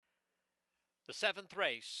The seventh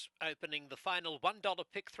race, opening the final $1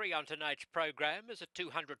 pick 3 on tonight's program, is a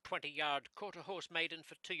 220-yard quarter-horse maiden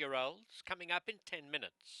for 2-year-olds, coming up in 10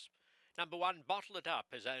 minutes. Number 1, Bottle It Up,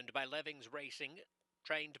 is owned by Levings Racing,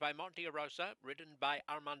 trained by Monte Rosa, ridden by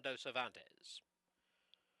Armando Cervantes.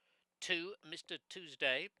 2, Mr.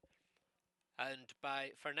 Tuesday, owned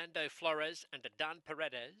by Fernando Flores and Dan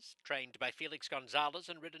Paredes, trained by Felix Gonzalez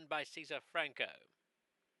and ridden by Cesar Franco.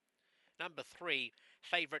 Number 3,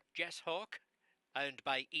 Favorite Jess Hawk, owned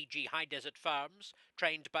by E.G. High Desert Farms,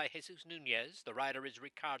 trained by Jesus Nunez. The rider is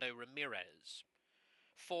Ricardo Ramirez.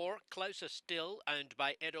 4, Closer Still, owned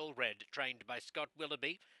by Ed Allred, trained by Scott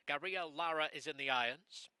Willoughby. Gabriel Lara is in the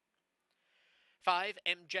irons. 5,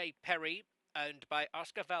 M.J. Perry, owned by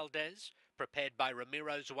Oscar Valdez, prepared by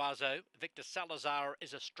Ramiro Zuazo. Victor Salazar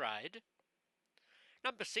is astride.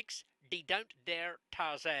 Number 6, D Don't Dare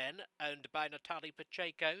Tarzan, owned by Natalie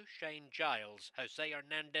Pacheco, Shane Giles, Jose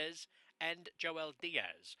Hernandez, and Joel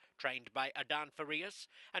Diaz, trained by Adan Farias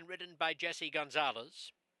and ridden by Jesse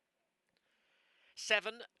Gonzalez.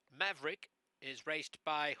 7, Maverick, is raced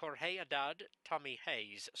by Jorge Haddad, Tommy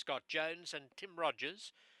Hayes, Scott Jones and Tim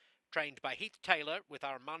Rogers, trained by Heath Taylor with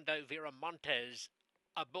Armando Viramontes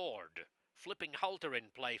aboard. Flipping halter in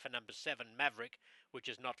play for number 7, Maverick, which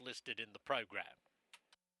is not listed in the program.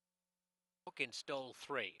 In stall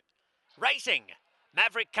 3. Racing!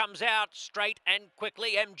 Maverick comes out straight and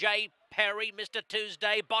quickly. M.J. Perry, Mr.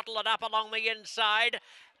 Tuesday, Bottle It Up along the inside.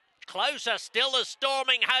 Closer Still is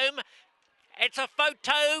storming home. It's a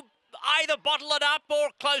photo, either Bottle It Up or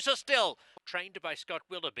Closer Still. Trained by Scott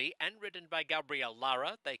Willoughby and ridden by Gabriel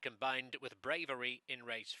Lara, they combined with Bravery in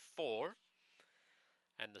race 4.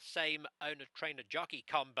 And the same owner-trainer-jockey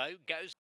combo goes